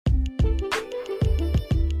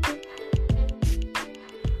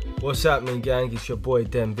What's happening, gang? It's your boy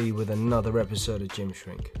Den B with another episode of Gym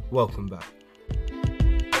Shrink. Welcome back.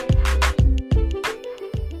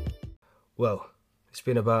 Well, it's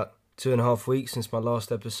been about 2.5 weeks since my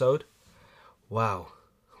last episode. Wow,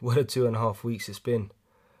 what a 2.5 weeks it's been.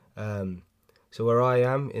 So where I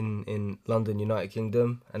am in London, United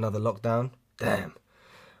Kingdom, another lockdown. Damn,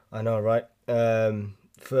 I know, right?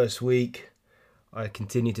 First week, I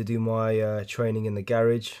continue to do my training in the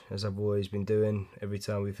garage, as I've always been doing every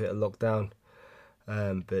time we've hit a lockdown.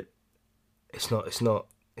 But it's not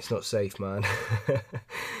safe, man.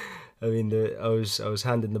 I mean, I was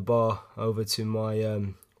handing the bar over to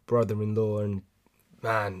my brother-in-law, and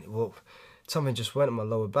man, well, something just went on my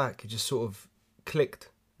lower back. It just sort of clicked,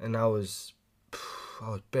 and I was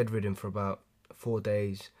bedridden for about 4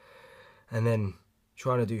 days, and then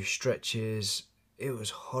trying to do stretches. It was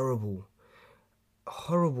horrible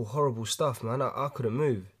stuff, man. I couldn't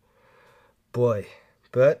move, boy.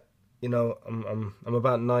 But you know, I'm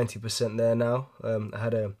about 90% there now. I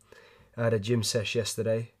had a gym sesh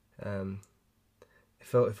yesterday. It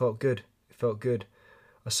felt good. It felt good.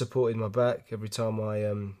 I supported my back every time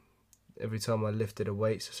I lifted a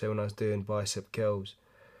weight. So say when I was doing bicep curls,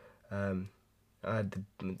 I had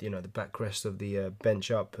the backrest of the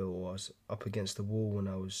bench up, or I was up against the wall when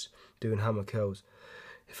I was doing hammer curls.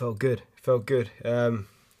 It felt good. I'm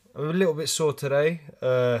a little bit sore today,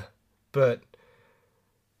 but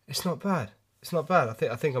it's not bad. I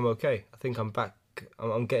think I'm okay. I think I'm back.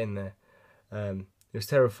 I'm getting there. It was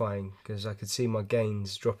terrifying because I could see my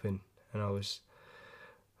gains dropping, and I was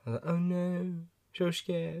like, oh no, so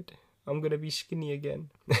scared. I'm gonna be skinny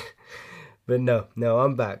again. But no,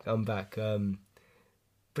 I'm back.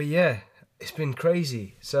 But yeah, it's been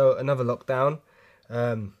crazy. So another lockdown.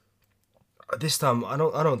 This time, I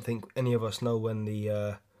don't think any of us know when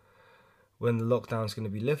the lockdown's going to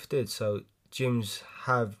be lifted. So gyms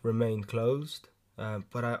have remained closed.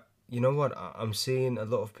 But you know what? I'm seeing a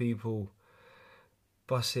lot of people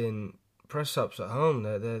bussing press ups at home.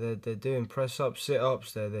 They're doing press ups, sit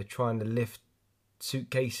ups. They're trying to lift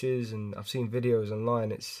suitcases, and I've seen videos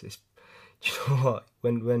online. It's you know what?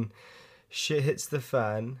 When shit hits the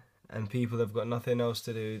fan and people have got nothing else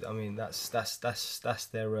to do, I mean, that's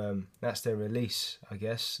their release, I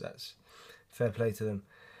guess. That's fair play to them.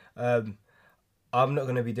 I'm not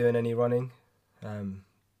going to be doing any running.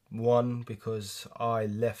 One, because I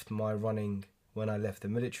left my running when I left the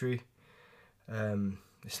military.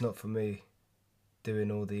 It's not for me doing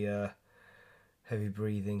all the heavy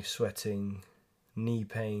breathing, sweating, knee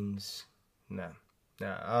pains. No.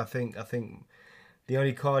 I think the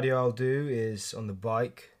only cardio I'll do is on the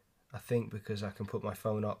bike. I think because I can put my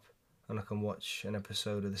phone up and I can watch an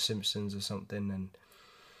episode of The Simpsons or something and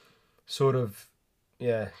sort of,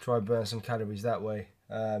 try and burn some calories that way.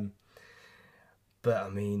 But I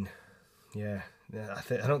mean, I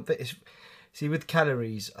don't think it's. See, with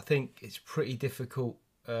calories, I think it's pretty difficult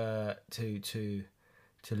to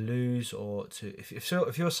lose, or to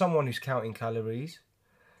if you're someone who's counting calories,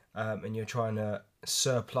 and you're trying to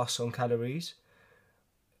surplus on calories.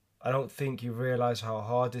 I don't think you realise how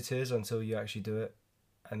hard it is until you actually do it.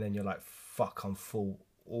 And then you're like, fuck, I'm full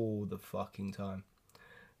all the fucking time.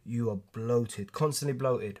 You are bloated, constantly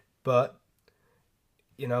bloated. But,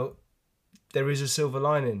 you know, there is a silver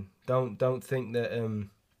lining. Don't think that,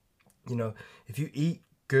 if you eat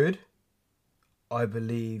good, I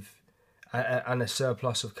believe, and a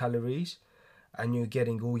surplus of calories, and you're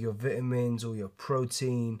getting all your vitamins, all your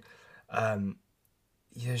protein,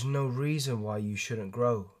 there's no reason why you shouldn't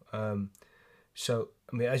grow. So,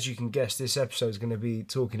 I mean, as you can guess, this episode is going to be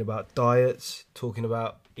talking about diets, talking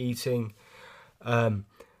about eating, and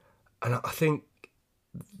I think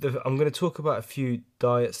I'm going to talk about a few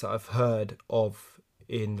diets that I've heard of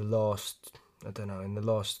in the last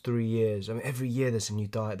 3 years. I mean, every year there's a new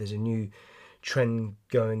diet, there's a new trend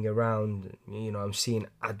going around. You know, I'm seeing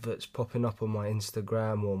adverts popping up on my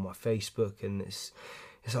Instagram or my Facebook, and it's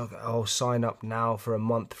like, I'll sign up now for a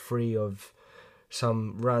month free of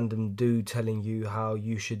some random dude telling you how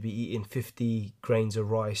you should be eating 50 grains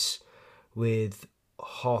of rice with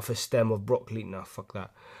half a stem of broccoli. No, fuck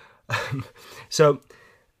that. So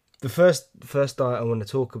the first diet I want to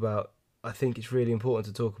talk about, I think it's really important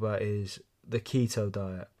to talk about, is the keto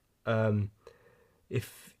diet.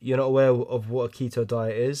 If you're not aware of what a keto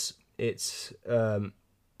diet is, it's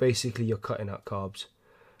basically you're cutting out carbs.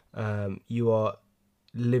 You are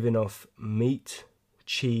living off meat,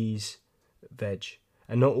 cheese, veg,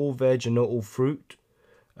 and not all veg and not all fruit.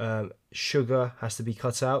 Sugar has to be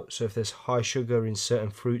cut out, so if there's high sugar in certain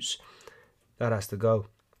fruits, that has to go.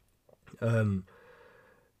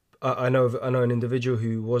 I know an individual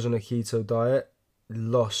who was on a keto diet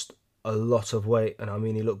lost a lot of weight, and I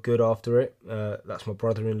mean he looked good after it. That's my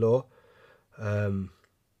brother-in-law.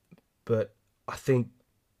 But I think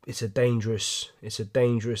it's a dangerous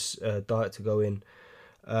diet to go in.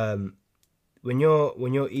 When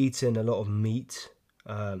you're eating a lot of meat,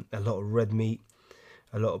 a lot of red meat,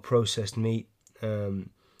 a lot of processed meat,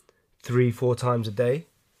 3-4 times a day,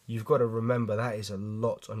 you've got to remember that is a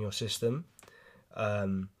lot on your system.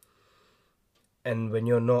 And when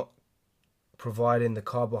you're not providing the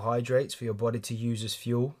carbohydrates for your body to use as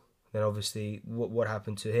fuel, then obviously what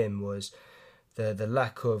happened to him was the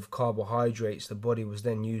lack of carbohydrates. The body was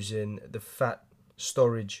then using the fat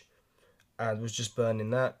storage and was just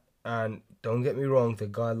burning that. And don't get me wrong, the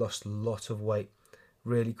guy lost a lot of weight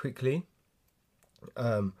really quickly.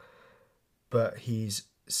 But he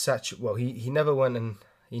never went and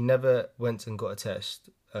got a test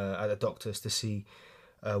at the doctors to see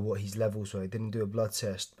what his levels were. He didn't do a blood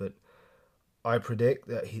test, but I predict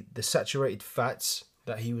that the saturated fats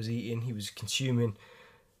that he was eating, he was consuming,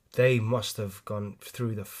 they must have gone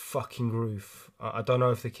through the fucking roof. I don't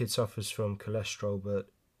know if the kid suffers from cholesterol,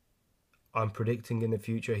 but I'm predicting in the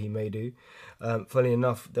future he may do. Funny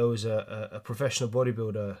enough, there was a professional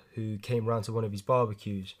bodybuilder who came round to one of his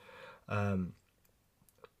barbecues, and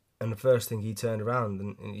the first thing he turned around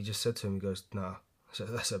and he just said to him, he goes, "Nah,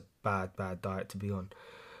 that's a bad diet to be on."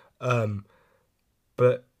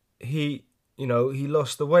 But he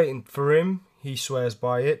lost the weight, and for him, he swears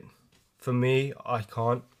by it. For me, I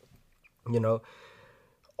can't.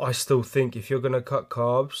 I still think if you're going to cut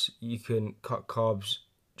carbs, you can cut carbs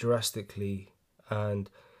drastically and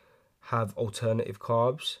have alternative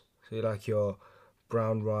carbs. So like your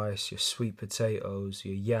brown rice, your sweet potatoes,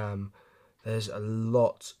 your yam. There's a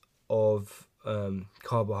lot of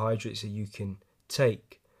carbohydrates that you can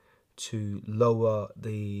take to lower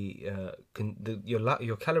your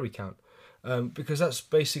calorie count, because that's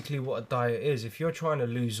basically what a diet is. If you're trying to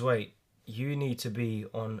lose weight, you need to be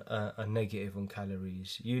on a negative on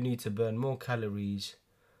calories. You need to burn more calories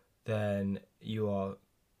than you are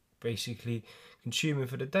basically consuming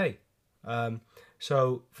for the day.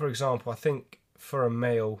 So, for example, I think for a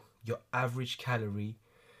male, your average calorie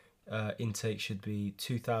intake should be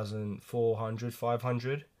 2,400,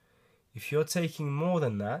 500. If you're taking more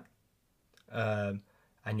than that,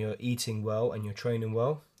 and you're eating well and you're training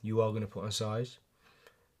well, you are going to put on size.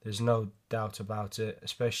 There's no doubt about it,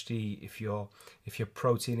 especially if your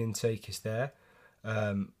protein intake is there.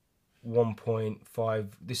 1.5,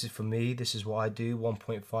 this is for me, this is what I do,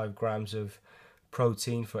 1.5 grams of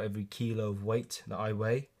protein for every kilo of weight that I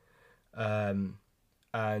weigh.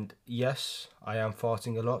 And yes, I am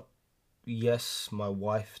farting a lot. Yes, my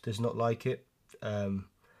wife does not like it.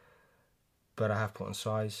 But I have put on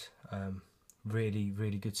size. Really,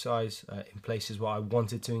 really good size in places where I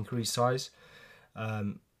wanted to increase size.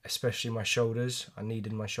 Especially my shoulders. I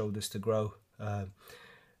needed my shoulders to grow.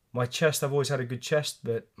 My chest, I've always had a good chest,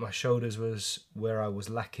 but my shoulders was where I was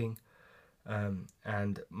lacking,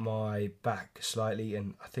 and my back slightly,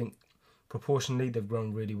 and I think proportionally they've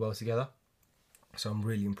grown really well together, so I'm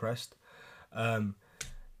really impressed.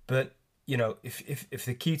 But if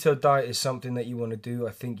the keto diet is something that you want to do,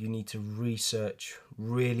 I think you need to research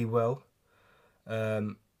really well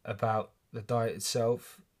about the diet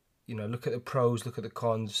itself. Look at the pros, look at the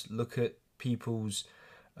cons, look at people's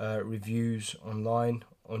reviews online,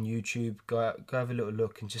 on YouTube. Go have a little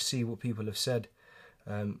look and just see what people have said.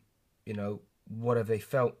 What have they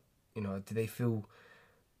felt? Do they feel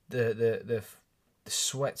the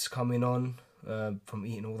sweats coming on from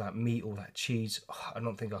eating all that meat, all that cheese? I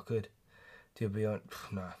don't think I could. To be honest,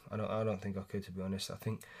 no, I don't think I could. To be honest, I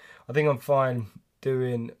think I'm fine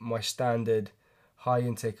doing my standard high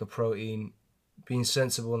intake of protein, being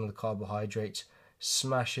sensible on the carbohydrates,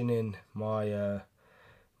 smashing in my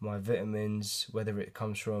my vitamins, whether it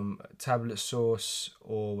comes from tablet source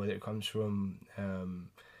or whether it comes from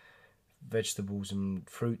vegetables and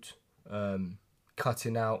fruit.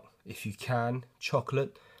 Cutting out, if you can,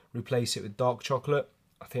 chocolate, replace it with dark chocolate.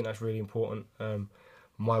 I think that's really important.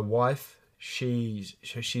 My wife, she's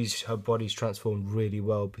her body's transformed really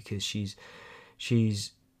well because she's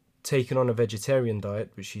taken on a vegetarian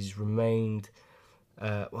diet, but she's remained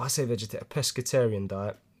I say a pescatarian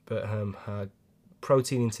diet, but her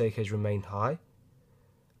protein intake has remained high,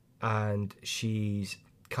 and she's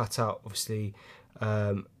cut out obviously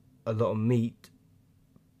a lot of meat,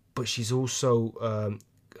 but she's also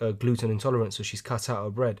gluten intolerant, so she's cut out her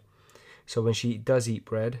bread. So when she does eat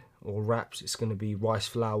bread or wraps, it's going to be rice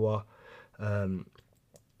flour, and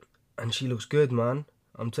she looks good, man.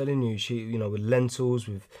 I'm telling you, she with lentils,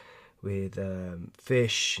 with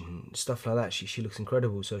fish and stuff like that, she looks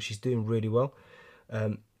incredible. So she's doing really well.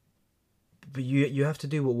 But you have to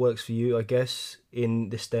do what works for you, I guess, in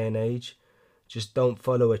this day and age. Just don't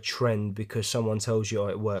follow a trend because someone tells you, oh,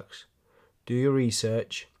 it works. Do your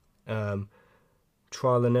research,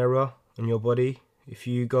 trial and error on your body. If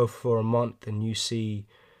you go for a month and you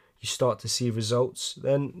start to see results,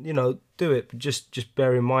 then do it. But just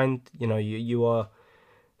bear in mind, you are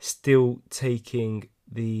still taking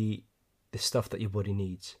the stuff that your body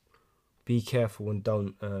needs. Be careful and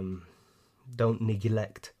don't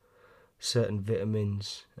neglect certain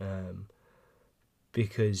vitamins,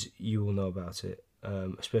 because you will know about it,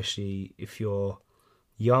 especially if you're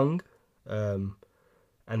young, and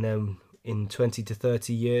then in 20 to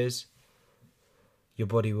 30 years your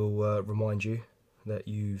body will remind you that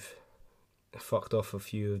you've fucked off a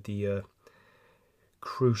few of the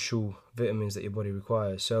crucial vitamins that your body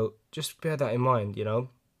requires. So just bear that in mind.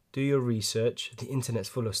 Do your research. The internet's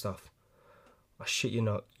full of stuff. I shit you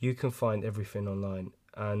not, you can find everything online,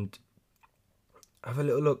 and have a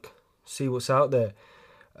little look, see what's out there,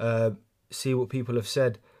 see what people have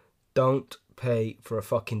said. Don't pay for a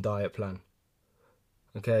fucking diet plan.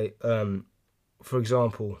 Okay, for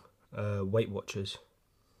example, Weight Watchers,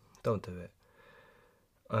 don't do it.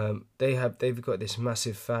 They've got this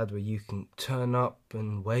massive fad where you can turn up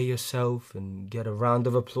and weigh yourself and get a round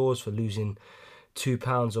of applause for losing 2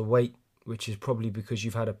 pounds of weight, which is probably because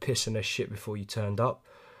you've had a piss and a shit before you turned up.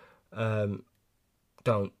 Don't,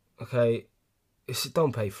 okay?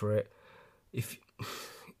 Don't pay for it. If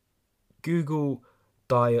Google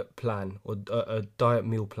diet plan or a diet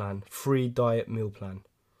meal plan, free diet meal plan,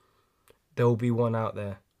 there will be one out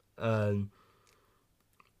there.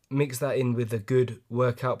 Mix that in with a good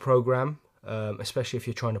workout program, especially if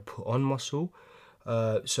you're trying to put on muscle.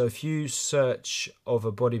 So if you search of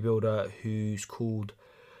a bodybuilder who's called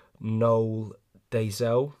Noel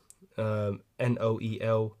Deyzel, Noel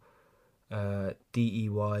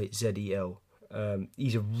Deyzel.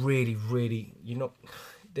 He's a really,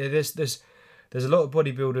 there's a lot of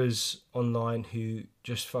bodybuilders online who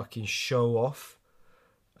just fucking show off,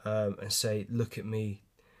 and say, look at me.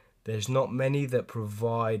 There's not many that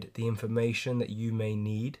provide the information that you may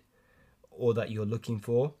need or that you're looking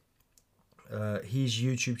for. His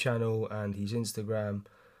YouTube channel and his Instagram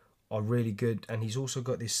are really good, and he's also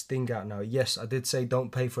got this thing out now. Yes, I did say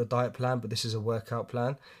don't pay for a diet plan, but this is a workout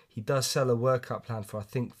plan. He does sell a workout plan for I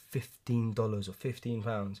think $15 or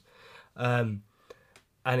 £15, and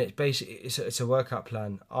it's basically it's a workout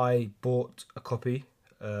plan. I bought a copy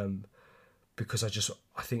because I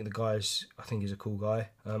think he's a cool guy.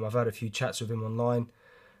 I've had a few chats with him online.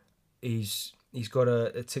 He's got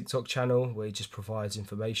a TikTok channel where he just provides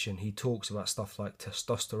information. He talks about stuff like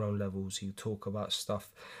testosterone levels. He'll talk about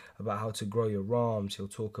stuff about how to grow your arms. He'll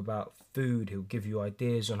talk about food. He'll give you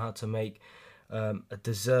ideas on how to make a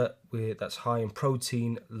dessert that's high in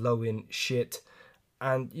protein, low in shit,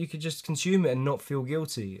 and you could just consume it and not feel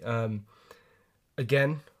guilty.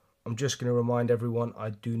 Again, I'm just going to remind everyone,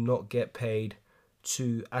 I do not get paid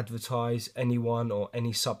to advertise anyone or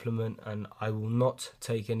any supplement, and I will not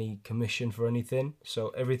take any commission for anything. So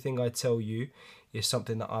everything I tell you is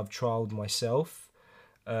something that I've trialed myself.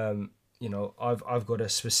 I've got a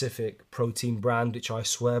specific protein brand which I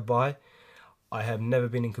swear by. I have never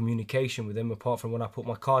been in communication with them apart from when I put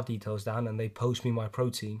my card details down and they post me my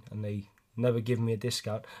protein, and they never give me a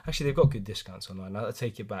discount. Actually, they've got good discounts online. I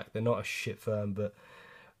take it back. They're not a shit firm, but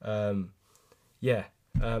yeah.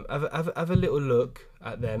 Have a little look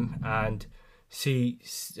at them and see.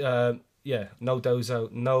 Noel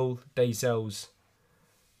Deyzel's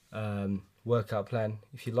workout plan.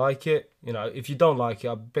 If you like it, if you don't like it,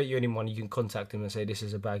 I bet you any money you can contact him and say this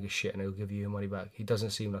is a bag of shit, and he'll give you your money back. He doesn't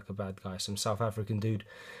seem like a bad guy. Some South African dude,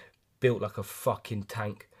 built like a fucking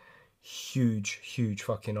tank, huge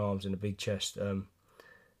fucking arms and a big chest, and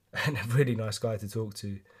a really nice guy to talk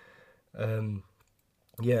to.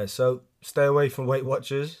 Yeah, so stay away from Weight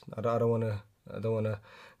Watchers. I don't want to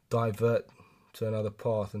divert to another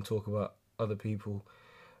path and talk about other people.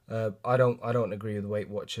 I don't agree with Weight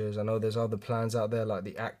Watchers. I know there's other plans out there like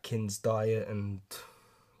the Atkins diet and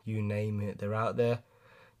you name it. They're out there.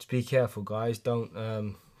 Just be careful, guys. Don't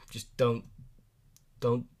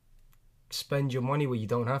spend your money where you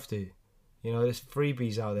don't have to. There's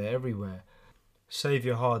freebies out there everywhere. Save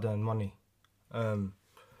your hard-earned money. I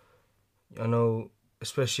know,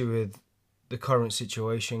 especially with the current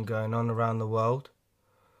situation going on around the world,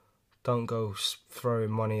 don't go throwing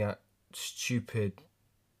money at stupid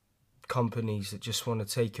companies that just want to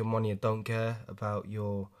take your money and don't care about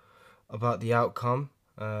the outcome.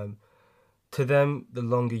 To them, the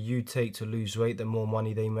longer you take to lose weight, the more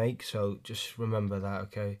money they make. So just remember that,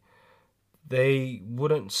 okay? they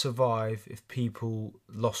wouldn't survive if people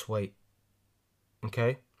lost weight.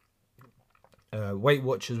 Okay? Weight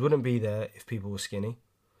Watchers wouldn't be there if people were skinny.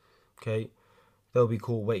 Okay? They'll be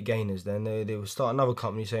called weight gainers then. They will start another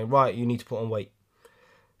company saying, right, you need to put on weight.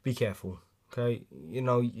 Be careful. Okay? You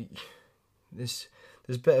know, there's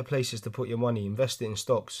better places to put your money. Invest it in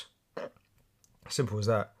stocks. Simple as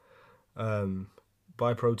that.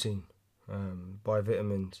 Buy protein. Buy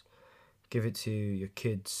vitamins. Give it to your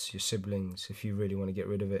kids, your siblings, if you really want to get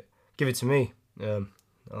rid of it. Give it to me. I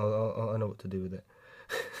know what to do with it.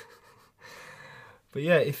 But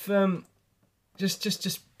yeah, if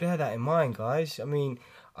just bear that in mind, guys. I mean,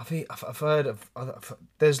 I've heard of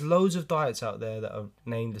there's loads of diets out there that are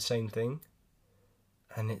named the same thing,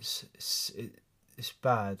 and it's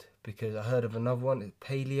bad because I heard of another one,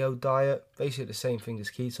 paleo diet, basically the same thing as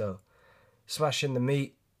keto. Smash in the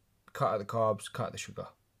meat, cut out the carbs, cut out the sugar.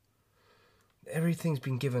 Everything's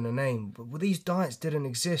been given a name, but these diets didn't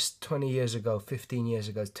exist 20 years ago, 15 years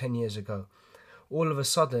ago, 10 years ago. All of a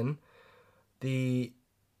sudden, the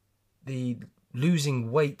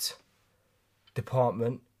losing weight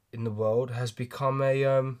department in the world has become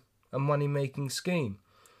a money-making scheme.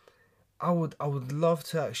 I would love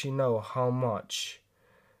to actually know how much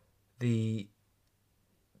the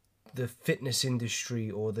fitness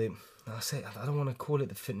industry, or I don't want to call it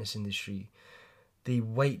the fitness industry, the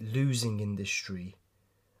weight losing industry,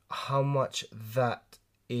 how much that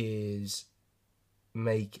is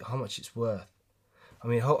how much it's worth. I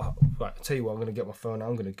mean, right, I'll tell you what, I'm going to get my phone out.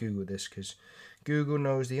 I'm going to Google this because Google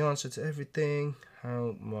knows the answer to everything.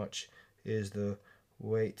 How much is the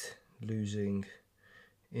weight losing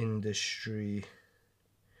industry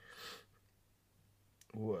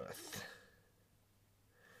worth?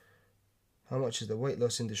 How much is the weight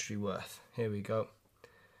loss industry worth? Here we go.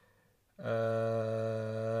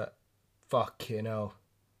 Fucking hell.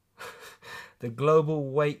 The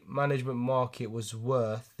global weight management market was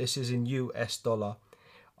worth, this is in US dollar,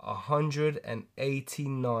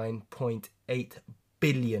 $189.8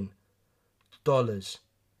 billion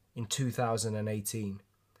in 2018.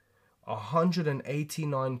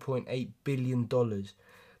 $189.8 billion.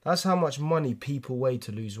 That's how much money people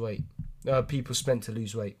people spent to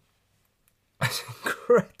lose weight. That's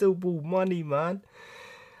incredible money, man.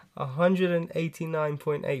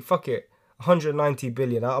 189.8. Fuck it. 190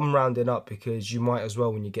 billion. I'm rounding up because you might as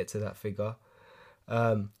well when you get to that figure.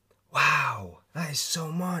 Wow, that is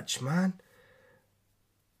so much, man.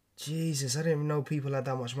 Jesus, I didn't even know people had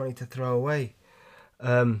that much money to throw away.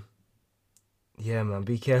 Yeah, man,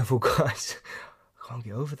 be careful, guys. I can't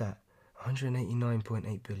get over that.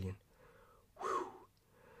 189.8 billion. Whew.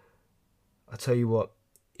 I tell you what,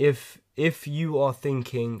 if you are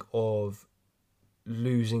thinking of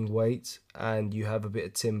losing weight and you have a bit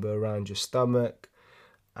of timber around your stomach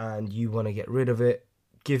and you want to get rid of it,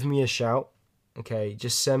 give me a shout. Okay,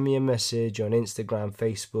 just send me a message on Instagram,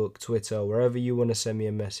 Facebook, Twitter, wherever you want to send me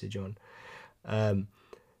a message on,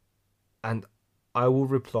 and I will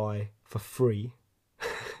reply for free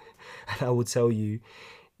and I will tell you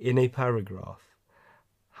in a paragraph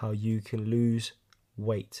how you can lose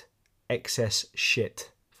weight, excess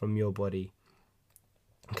shit from your body.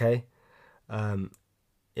 Okay?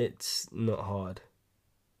 It's not hard.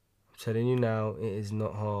 I'm telling you now, it is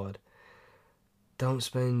not hard. Don't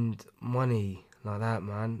spend money like that,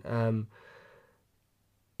 man.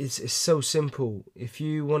 It's so simple. If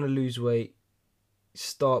you want to lose weight,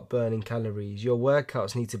 start burning calories. Your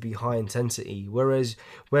workouts need to be high intensity. Whereas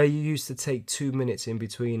where you used to take 2 minutes in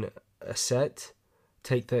between a set,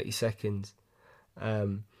 take 30 seconds.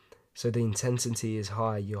 So the intensity is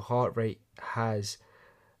high. Your heart rate has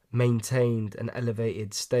maintained an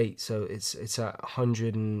elevated state. So it's at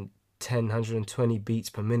 110, 120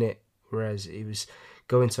 beats per minute. Whereas it was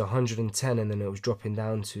going to 110 and then it was dropping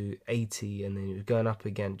down to 80 and then it was going up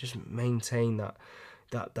again. Just maintain that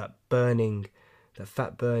burning, that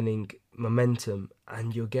fat burning momentum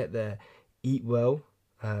and you'll get there. Eat well,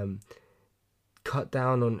 cut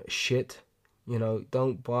down on shit. You know,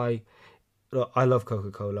 don't buy. Look, I love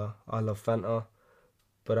Coca-Cola, I love Fanta,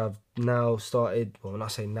 but I've now started, well, when I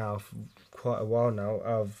say now, for quite a while now,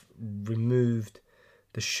 I've removed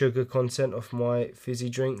the sugar content of my fizzy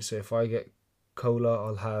drink. So if I get cola,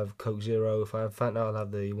 I'll have Coke Zero. If I have Fanta, I'll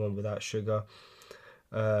have the one without sugar.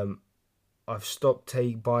 I've stopped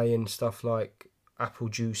buying stuff like apple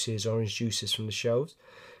juices, orange juices from the shelves.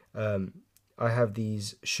 I have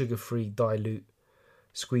these sugar-free dilute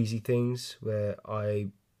squeezy things where I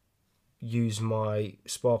use my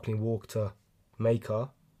sparkling water maker,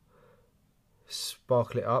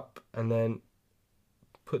 sparkle it up, and then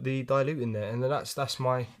put the dilute in there, and then that's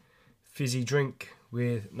my fizzy drink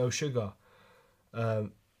with no sugar.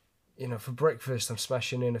 For breakfast, I'm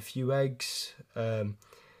smashing in a few eggs, a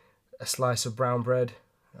slice of brown bread.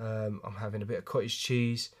 I'm having a bit of cottage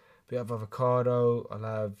cheese, a bit of avocado. I'll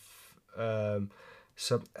have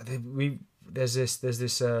there's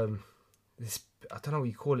this I don't know what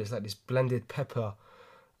you call it. It's like this blended pepper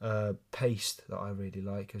paste that I really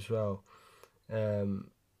like as well.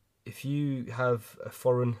 If you have a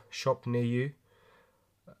foreign shop near you,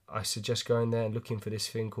 I suggest going there and looking for this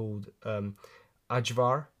thing called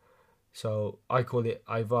ajvar. So I call it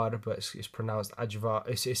Ivar, but it's pronounced Ajvar.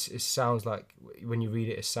 It sounds like, when you read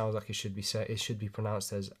it, it sounds like it should be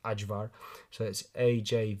pronounced as Ajvar. So it's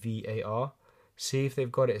Ajvar. See if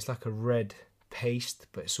they've got it. It's like a red paste,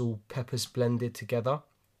 but it's all peppers blended together.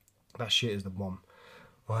 That shit is the bomb.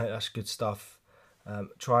 Right, that's good stuff.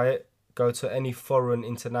 Try it. Go to any foreign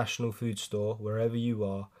international food store, wherever you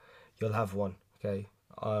are, you'll have one. Okay.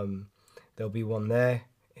 There'll be one there.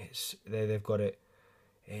 They've got it.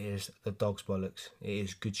 It is the dog's bollocks. It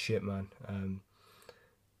is good shit, man.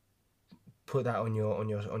 Put that on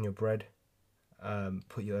your bread.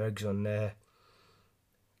 Put your eggs on there.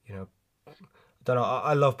 I don't know.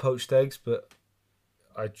 I love poached eggs, but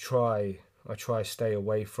I try stay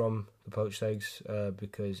away from the poached eggs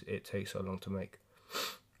because it takes so long to make.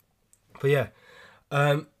 But yeah,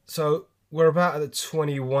 so we're about at the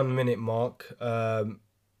 21-minute mark.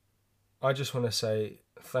 I just want to say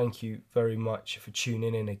thank you very much for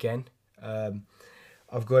tuning in again.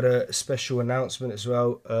 I've got a special announcement as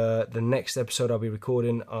well. The next episode I'll be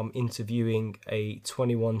recording, I'm interviewing a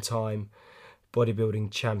 21-time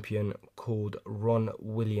bodybuilding champion called Ron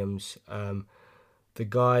Williams. The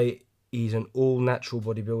guy, he's an all-natural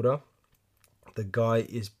bodybuilder. The guy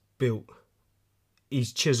is built.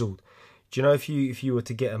 He's chiseled. Do you know if you were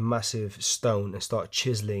to get a massive stone and start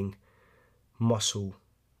chiseling muscle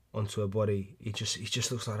onto a body, he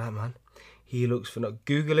just looks like that, man. He looks phenomenal.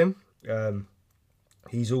 Google him.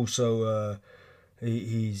 He's also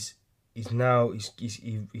he's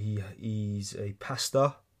a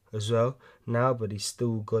pastor as well now, but he's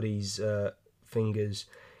still got his fingers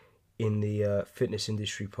in the fitness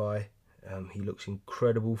industry pie. He looks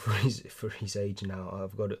incredible for his age now.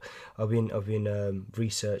 I've been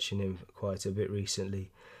researching him quite a bit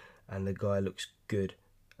recently, and the guy looks good.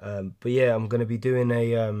 But yeah, I'm going to be doing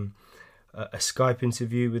a Skype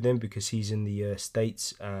interview with him because he's in the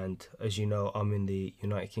States, and as you know, I'm in the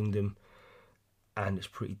United Kingdom, and it's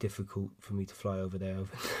pretty difficult for me to fly over there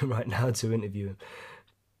right now to interview him.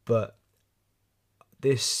 But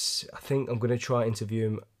I think I'm going to try interview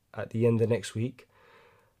him at the end of next week.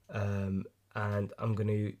 And I'm going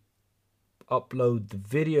to upload the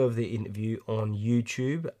video of the interview on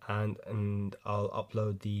YouTube, and I'll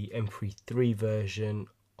upload the MP3 version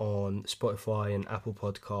on Spotify and Apple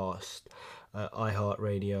Podcast,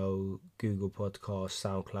 iHeartRadio, Google Podcast,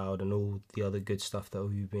 SoundCloud, and all the other good stuff that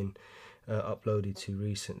we've been uploaded to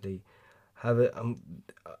recently. Have a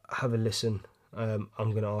listen. I'm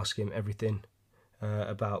going to ask him everything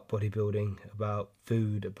about bodybuilding, about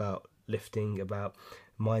food, about lifting, about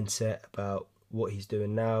mindset, about what he's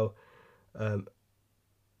doing now,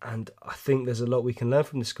 and I think there's a lot we can learn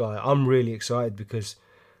from this guy. I'm really excited because,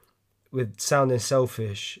 with sounding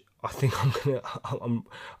selfish, I think I'm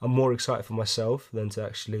more excited for myself than to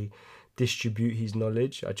actually distribute his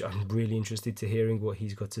knowledge. I'm really interested to hearing what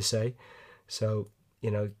he's got to say. So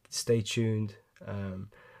stay tuned.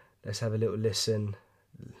 Let's have a little listen.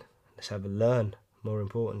 Let's have a learn. More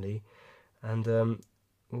importantly, and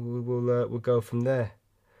we'll go from there.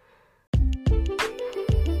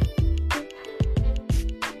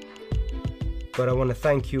 But I want to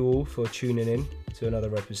thank you all for tuning in to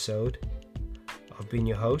another episode. I've been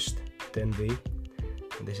your host, Den B,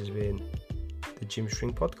 and this has been the Gym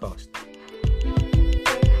String Podcast.